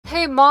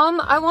Hey Mom,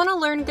 I want to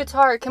learn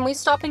guitar. Can we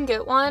stop and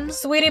get one?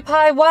 Sweetie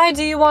pie, why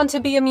do you want to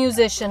be a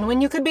musician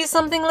when you could be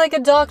something like a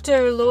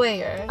doctor or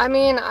lawyer? I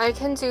mean, I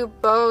can do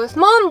both.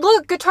 Mom,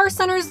 look, Guitar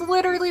Center is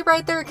literally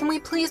right there. Can we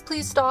please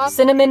stop?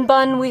 Cinnamon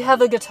bun, we have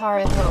a guitar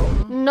at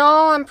home.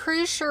 No, I'm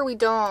pretty sure we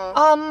don't.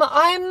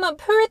 I'm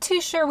pretty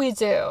sure we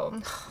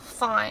do.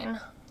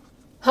 Fine.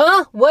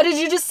 Huh? What did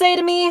you just say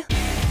to me?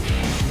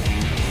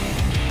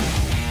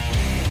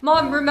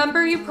 Mom,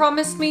 remember you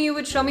promised me you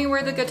would show me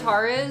where the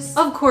guitar is?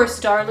 Of course,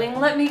 darling.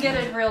 Let me get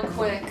it real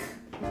quick.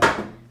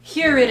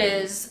 Here it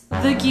is.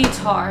 The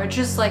guitar,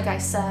 just like I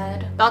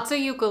said. That's a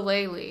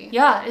ukulele.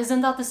 Yeah, isn't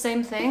that the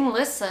same thing?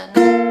 Listen.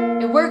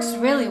 It works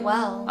really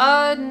well.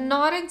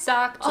 Not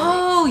exactly.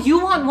 Oh, you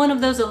want one of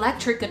those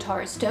electric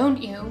guitars,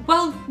 don't you?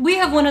 Well, we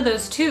have one of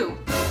those too.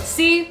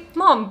 See?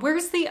 Mom,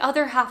 where's the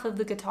other half of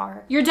the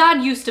guitar? Your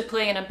dad used to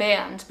play in a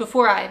band.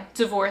 Before I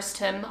divorced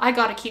him, I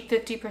gotta keep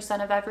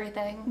 50% of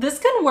everything. This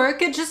can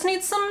work, it just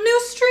needs some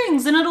new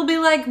strings and it'll be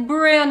like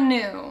brand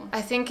new.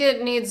 I think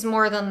it needs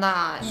more than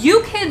that.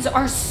 You kids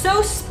are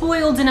so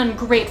spoiled and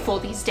ungrateful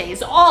these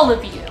days, all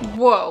of you.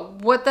 Whoa,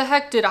 what the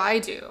heck did I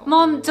do?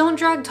 Mom, don't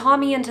drag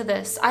Tommy into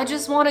this. I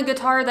just want a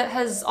guitar that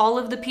has all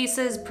of the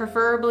pieces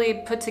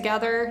preferably put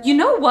together. You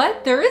know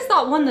what? There is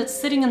that one that's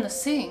sitting in the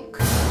sink.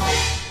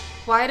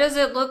 Why does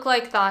it look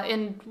like that?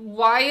 And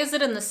why is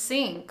it in the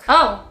sink?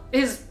 Oh,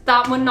 is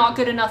that one not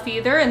good enough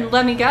either? And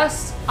let me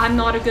guess, I'm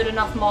not a good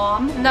enough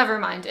mom? Never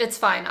mind, it's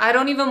fine. I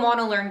don't even want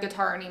to learn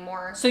guitar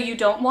anymore. So you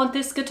don't want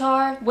this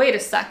guitar? Wait a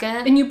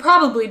second. And you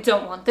probably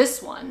don't want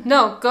this one.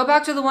 No, go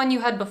back to the one you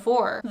had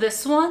before.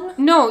 This one?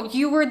 No,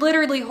 you were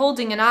literally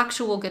holding an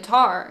actual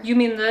guitar. You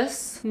mean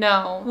this?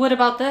 No. What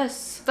about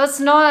this?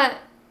 That's not...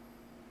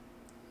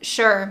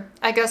 Sure,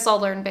 I guess I'll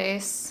learn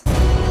bass.